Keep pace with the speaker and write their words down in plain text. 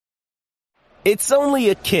It's only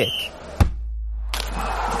a kick,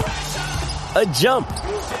 a jump,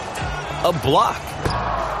 a block.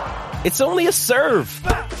 It's only a serve.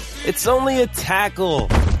 It's only a tackle,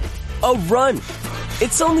 a run.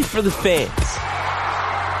 It's only for the fans.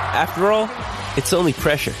 After all, it's only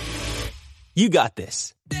pressure. You got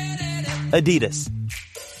this. Adidas.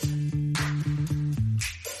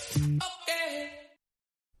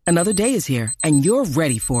 Another day is here, and you're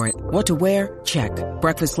ready for it. What to wear? Check.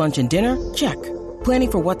 Breakfast, lunch, and dinner? Check.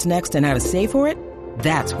 Planning for what's next and how to save for it?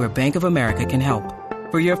 That's where Bank of America can help.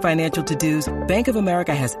 For your financial to-dos, Bank of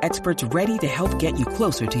America has experts ready to help get you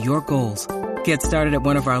closer to your goals. Get started at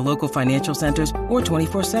one of our local financial centers or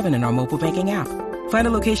 24/7 in our mobile banking app. Find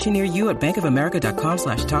a location near you at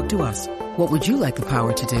bankofamerica.com/talktous. What would you like the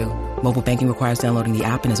power to do? Mobile banking requires downloading the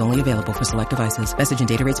app and is only available for select devices. Message and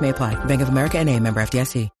data rates may apply. Bank of America N.A., member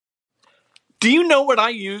FDIC. Do you know what I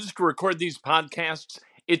use to record these podcasts?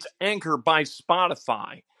 It's Anchor by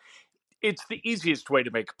Spotify. It's the easiest way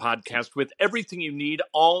to make a podcast with everything you need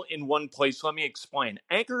all in one place. Let me explain.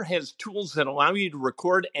 Anchor has tools that allow you to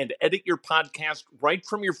record and edit your podcast right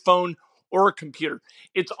from your phone or a computer.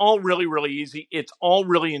 It's all really, really easy. It's all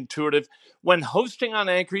really intuitive. When hosting on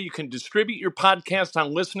Anchor, you can distribute your podcast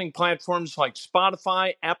on listening platforms like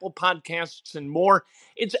Spotify, Apple Podcasts, and more.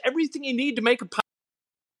 It's everything you need to make a podcast.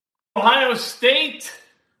 Ohio State,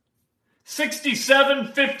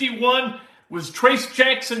 67-51. Was Trace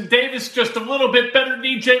Jackson Davis just a little bit better than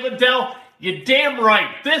E.J. Liddell? You damn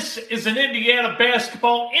right. This is an Indiana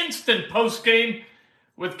basketball instant postgame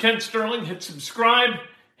with Ken Sterling. Hit subscribe,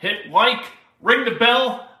 hit like, ring the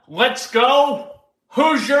bell. Let's go.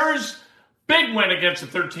 Hoosiers, big win against the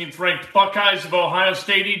 13th ranked Buckeyes of Ohio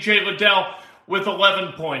State. E.J. Liddell with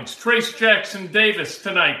 11 points. Trace Jackson Davis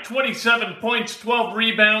tonight, 27 points, 12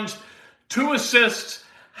 rebounds, 2 assists.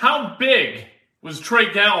 How big was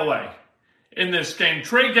Trey Galloway in this game?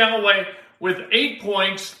 Trey Galloway with 8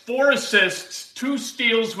 points, 4 assists, 2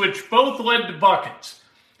 steals, which both led to buckets.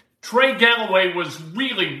 Trey Galloway was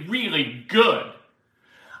really, really good.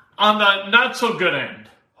 On the not-so-good end,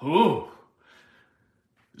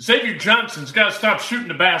 Xavier Johnson's got to stop shooting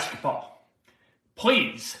the basketball.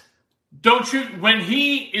 Please, don't shoot. When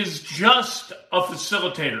he is just a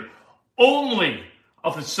facilitator, only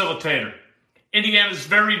a facilitator, Indiana's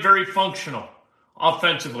very, very functional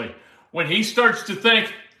offensively. When he starts to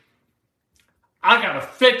think, I got to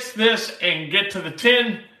fix this and get to the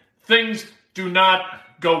 10, things do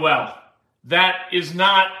not go well. That is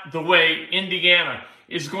not the way Indiana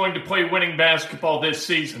is going to play winning basketball this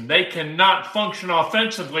season. They cannot function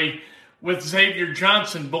offensively with Xavier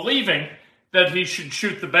Johnson believing that he should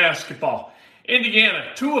shoot the basketball.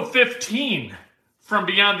 Indiana, 2 of 15 from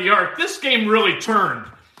beyond the arc. This game really turned.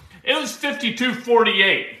 It was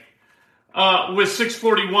 52-48 with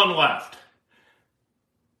 6:41 left.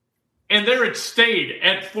 And there it stayed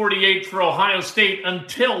at 48 for Ohio State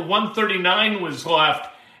until 1:39 was left,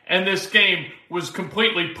 and this game was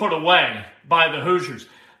completely put away by the Hoosiers.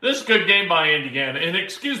 This is a good game by Indiana, and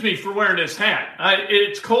excuse me for wearing this hat.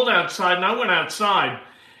 It's cold outside, and I went outside,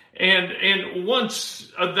 and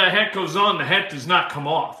once the hat goes on, the hat does not come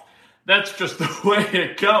off. That's just the way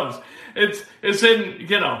it goes. It's in,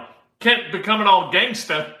 Kent becoming all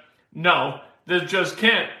gangsta. No, they just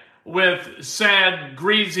can't. With sad,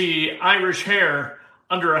 greasy Irish hair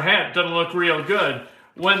under a hat doesn't look real good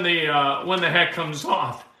when the hat comes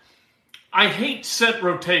off. I hate set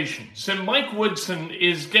rotations, and Mike Woodson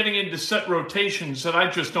is getting into set rotations that I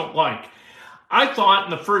just don't like. I thought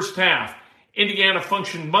in the first half, Indiana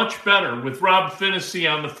functioned much better with Rob Finney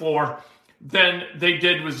on the floor than they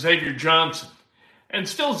did with Xavier Johnson. And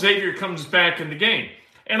still Xavier comes back in the game.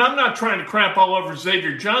 And I'm not trying to crap all over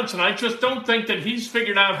Xavier Johnson. I just don't think that he's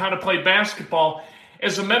figured out how to play basketball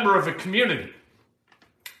as a member of a community.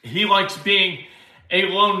 He likes being a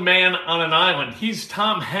lone man on an island. He's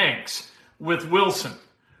Tom Hanks with Wilson,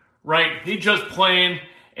 right? He just playing,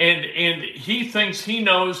 and he thinks he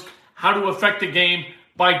knows how to affect the game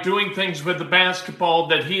by doing things with the basketball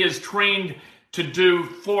that he is trained to do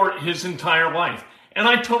for his entire life. And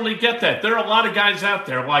I totally get that. There are a lot of guys out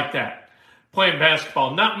there like that playing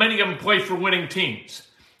basketball. Not many of them play for winning teams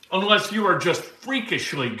unless you are just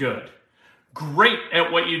freakishly good, great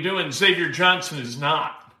at what you do, and Xavier Johnson is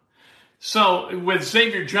not. So with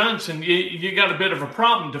Xavier Johnson, you got a bit of a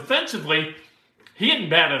problem. Defensively, he isn't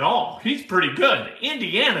bad at all. He's pretty good.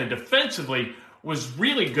 Indiana defensively was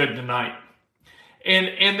really good tonight.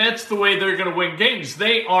 And that's the way they're going to win games.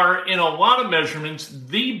 They are, in a lot of measurements,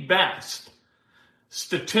 the best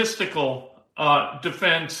statistical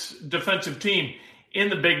defensive team in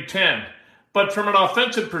the Big Ten. But from an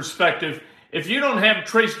offensive perspective, If you don't have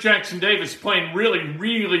Trayce Jackson-Davis playing really,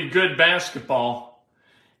 really good basketball,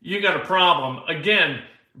 you got a problem. Again,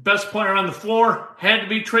 best player on the floor had to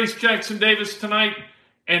be Trayce Jackson-Davis tonight,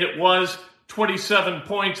 and it was 27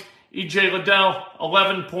 points. E.J. Liddell,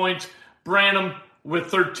 11 points. Branham with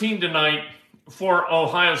 13 tonight for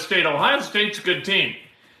Ohio State. Ohio State's a good team.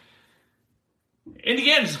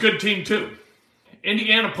 Indiana's a good team too.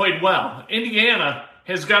 Indiana played well. Indiana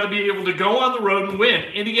has got to be able to go on the road and win.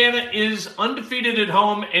 Indiana is undefeated at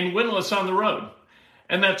home and winless on the road.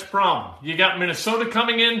 And that's a problem. You got Minnesota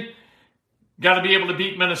coming in, got to be able to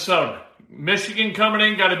beat Minnesota. Michigan coming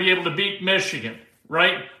in, got to be able to beat Michigan,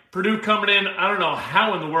 right? Purdue coming in, I don't know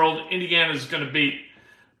how in the world Indiana is going to beat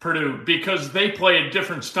Purdue because they play a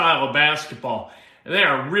different style of basketball. They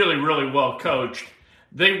are really, really well coached.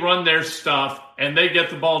 They run their stuff, and they get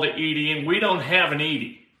the ball to Edey, and we don't have an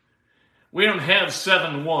Edey. We don't have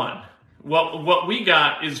 7-1. Well, what we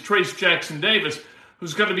got is Trayce Jackson-Davis,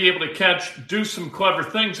 who's going to be able to catch, do some clever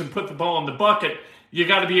things, and put the ball in the bucket. You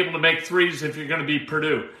got to be able to make threes if you're going to beat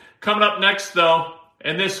Purdue. Coming up next, though,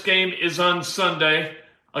 and this game is on Sunday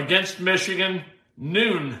against Michigan,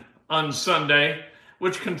 noon on Sunday,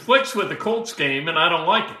 which conflicts with the Colts game, and I don't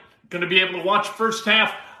like it. Going to be able to watch first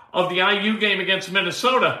half of the IU game against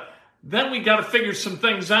Minnesota. Then we got to figure some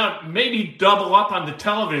things out, maybe double up on the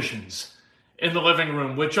televisions in the living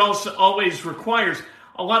room, which also always requires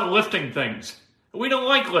a lot of lifting things. We don't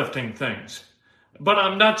like lifting things, but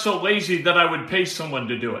I'm not so lazy that I would pay someone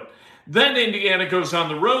to do it. Then Indiana goes on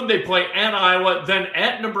the road. They play at Iowa, then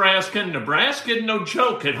at Nebraska. Nebraska, no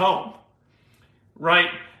joke at home, right?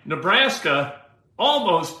 Nebraska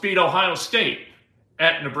almost beat Ohio State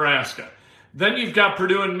at Nebraska. Then you've got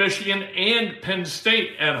Purdue and Michigan and Penn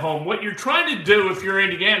State at home. What you're trying to do if you're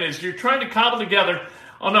Indiana is you're trying to cobble together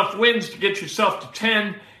enough wins to get yourself to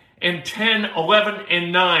 10 and 10, 11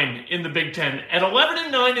 and 9 in the Big Ten. At 11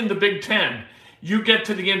 and 9 in the Big Ten, you get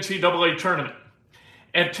to the NCAA tournament.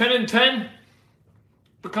 At 10 and 10,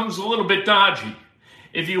 becomes a little bit dodgy.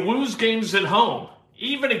 If you lose games at home,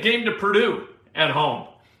 even a game to Purdue at home,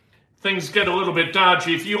 things get a little bit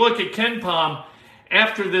dodgy. If you look at KenPom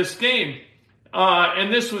after this game,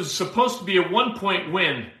 and this was supposed to be a 1-point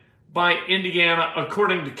win by Indiana,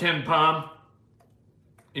 according to KenPom.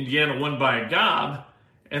 Indiana won by a gob,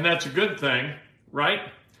 and that's a good thing, right?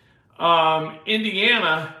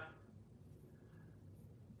 Indiana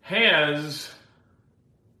has,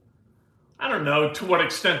 I don't know to what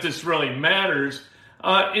extent this really matters.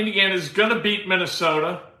 Indiana's going to beat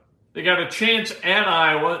Minnesota. They got a chance at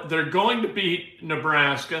Iowa. They're going to beat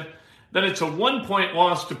Nebraska. Then it's a 1-point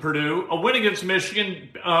loss to Purdue, a win against Michigan,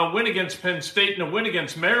 a win against Penn State, and a win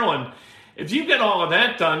against Maryland. If you get all of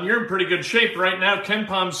that done, you're in pretty good shape. Right now,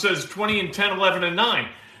 KenPom says 20 and 10, 11 and 9,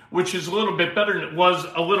 which is a little bit better than it was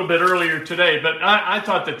a little bit earlier today. But I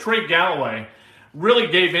thought that Trey Galloway really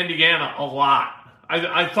gave Indiana a lot.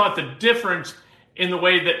 I thought the difference in the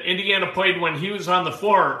way that Indiana played when he was on the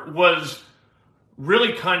floor was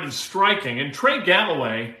really kind of striking. And Trey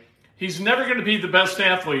Galloway, he's never going to be the best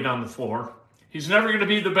athlete on the floor. He's never going to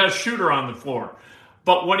be the best shooter on the floor.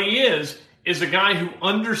 But what he is a guy who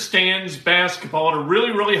understands basketball at a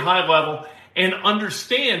really, really high level and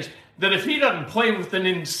understands that if he doesn't play with an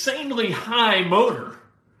insanely high motor,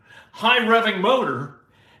 high revving motor,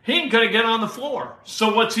 he ain't going to get on the floor.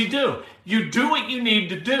 So what's he do? You do what you need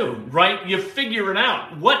to do, right? You figure it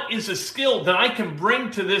out. What is a skill that I can bring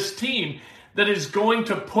to this team that is going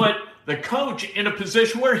to put the coach in a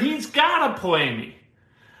position where he's got to play me?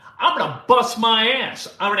 I'm going to bust my ass.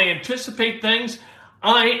 I'm going to anticipate things.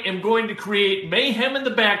 I am going to create mayhem in the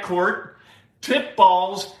backcourt, tip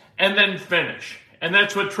balls, and then finish. And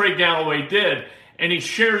that's what Trey Galloway did. And he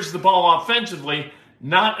shares the ball offensively,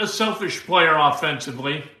 not a selfish player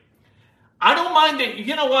offensively. I don't mind it.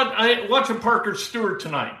 You know what? I watching Parker Stewart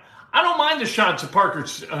tonight. I don't mind the shots that Parker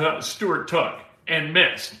Stewart took and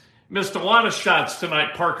missed. Missed a lot of shots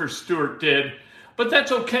tonight, Parker Stewart did. But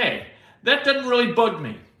that's okay. That doesn't really bug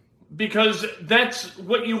me because that's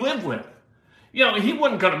what you live with. You know, he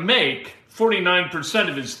wasn't going to make 49%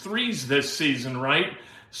 of his threes this season, right?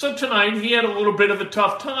 So tonight he had a little bit of a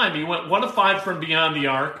tough time. He went 1 of 5 from beyond the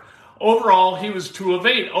arc. Overall, he was 2 of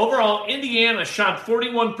 8. Overall, Indiana shot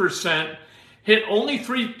 41%, hit only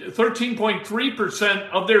 13.3%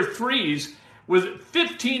 of their threes, with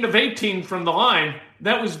 15 of 18 from the line.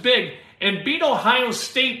 That was big. And beat Ohio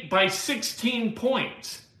State by 16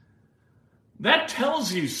 points. That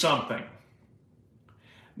tells you something.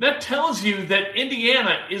 That tells you that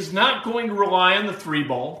Indiana is not going to rely on the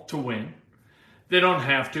 3-ball to win. They don't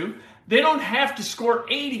have to. They don't have to score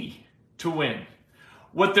 80 to win.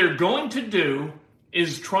 What they're going to do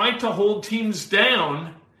is try to hold teams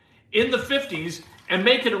down in the 50s and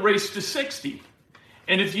make it a race to 60.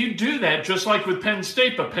 And if you do that, just like with Penn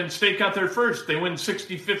State, but Penn State got there first, they win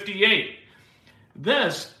 60-58.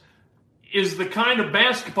 This is the kind of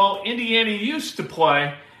basketball Indiana used to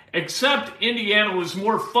play, except Indiana was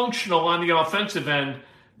more functional on the offensive end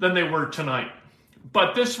than they were tonight.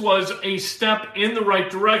 But this was a step in the right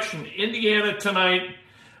direction. Indiana tonight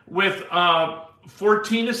with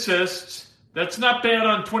 14 assists. That's not bad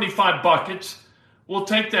on 25 buckets. We'll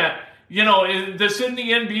take that. You know, this in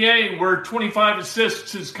the NBA where 25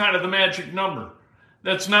 assists is kind of the magic number.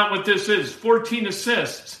 That's not what this is. 14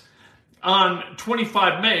 assists on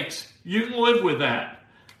 25 makes. You can live with that.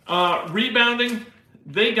 Rebounding,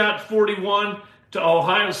 they got 41 to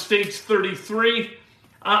Ohio State's 33.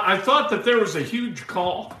 I thought that there was a huge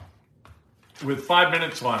call with 5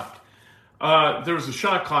 minutes left. There was a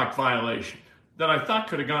shot clock violation that I thought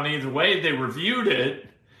could have gone either way. They reviewed it.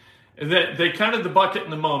 They counted the bucket in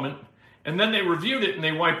the moment, and then they reviewed it and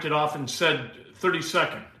they wiped it off and said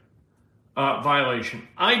 30-second violation.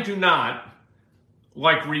 I do not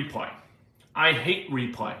like replay. I hate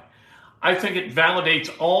replay. I think it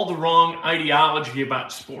validates all the wrong ideology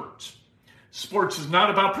about sports. Sports is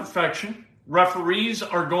not about perfection. Referees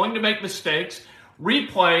are going to make mistakes.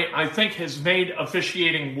 Replay, I think, has made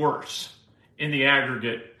officiating worse in the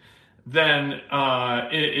aggregate than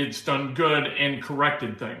it's done good and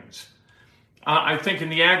corrected things. I think in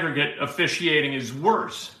the aggregate, officiating is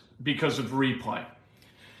worse because of replay.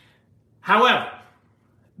 However,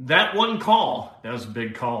 that one call, that was a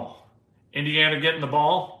big call. Indiana getting the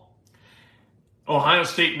ball, Ohio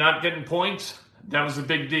State not getting points, that was a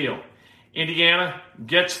big deal. Indiana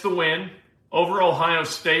gets the win over Ohio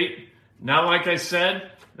State. Now, like I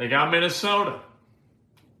said, they got Minnesota.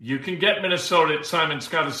 You can get Minnesota at Simon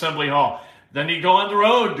Scott Assembly Hall. Then you go on the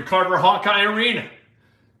road to Carver Hawkeye Arena.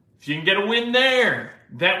 If you can get a win there,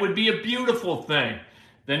 that would be a beautiful thing.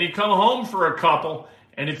 Then you come home for a couple,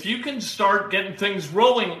 and if you can start getting things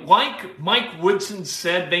rolling like Mike Woodson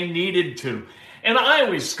said they needed to. And I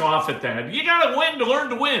always scoff at that. You got to win to learn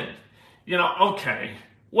to win. You know, okay.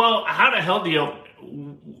 Well, how the hell do you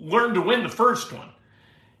learn to win the first one?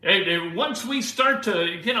 Once we start to,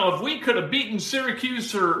 you know, if we could have beaten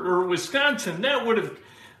Syracuse or Wisconsin, that would have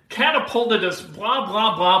catapulted us, blah,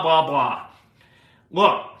 blah, blah, blah, blah.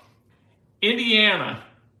 Look, Indiana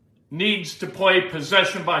needs to play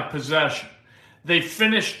possession by possession. They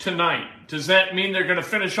finished tonight. Does that mean they're going to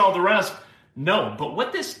finish all the rest? No, but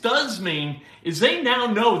what this does mean is they now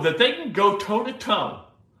know that they can go toe-to-toe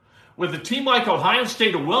with a team like Ohio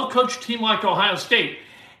State, a well-coached team like Ohio State,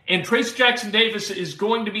 and Trayce Jackson-Davis is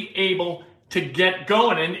going to be able to get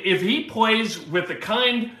going. And if he plays with the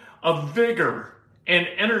kind of vigor and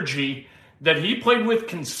energy that he played with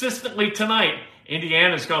consistently tonight,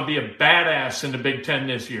 Indiana's going to be a badass in the Big Ten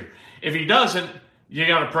this year. If he doesn't, you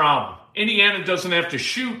got a problem. Indiana doesn't have to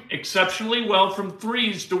shoot exceptionally well from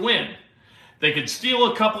threes to win. They could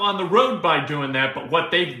steal a couple on the road by doing that, but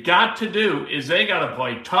what they've got to do is they got to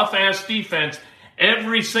play tough-ass defense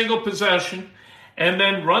every single possession and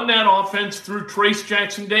then run that offense through Trayce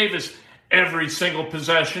Jackson-Davis every single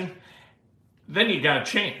possession. Then you got a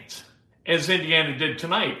chance, as Indiana did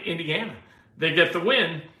tonight. Indiana, they get the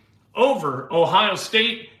win over Ohio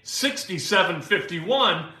State,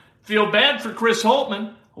 67-51. Feel bad for Chris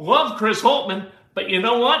Holtmann. Love Chris Holtmann, but you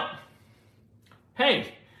know what?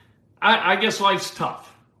 Hey, I guess life's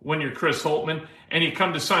tough when you're Chris Holtmann and you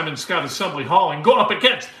come to Simon Scott Assembly Hall and go up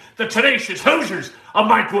against the tenacious Hoosiers of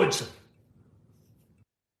Mike Woodson.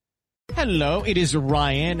 Hello, it is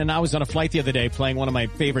Ryan, and I was on a flight the other day playing one of my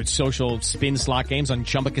favorite social spin slot games on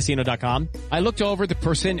ChumbaCasino.com. I looked over at the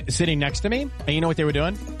person sitting next to me, and you know what they were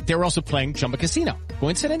doing? They were also playing Chumba Casino.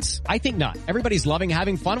 Coincidence? I think not. Everybody's loving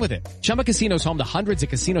having fun with it. Chumba Casino is home to hundreds of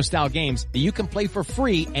casino-style games that you can play for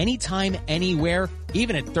free anytime, anywhere,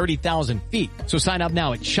 even at 30,000 feet. So sign up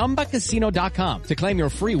now at ChumbaCasino.com to claim your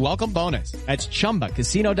free welcome bonus. That's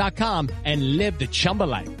ChumbaCasino.com and live the Chumba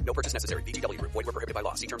life. No purchase necessary. VGW. Void where prohibited by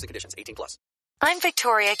law. See terms and conditions. 18+. I'm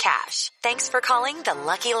Victoria Cash. Thanks for calling the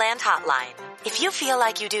Lucky Land Hotline. If you feel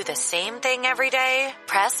like you do the same thing every day,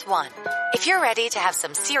 press 1. If you're ready to have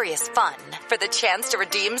some serious fun for the chance to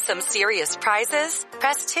redeem some serious prizes,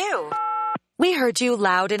 press 2. We heard you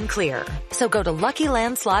loud and clear. So go to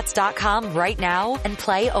LuckyLandSlots.com right now and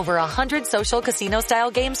play over 100 social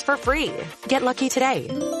casino-style games for free. Get lucky today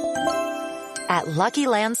at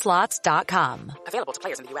LuckyLandSlots.com. Available to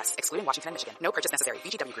players in the U.S., excluding Washington and Michigan. No purchase necessary.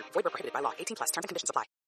 VGW Group. Void where prohibited by law. 18+. Terms and conditions apply.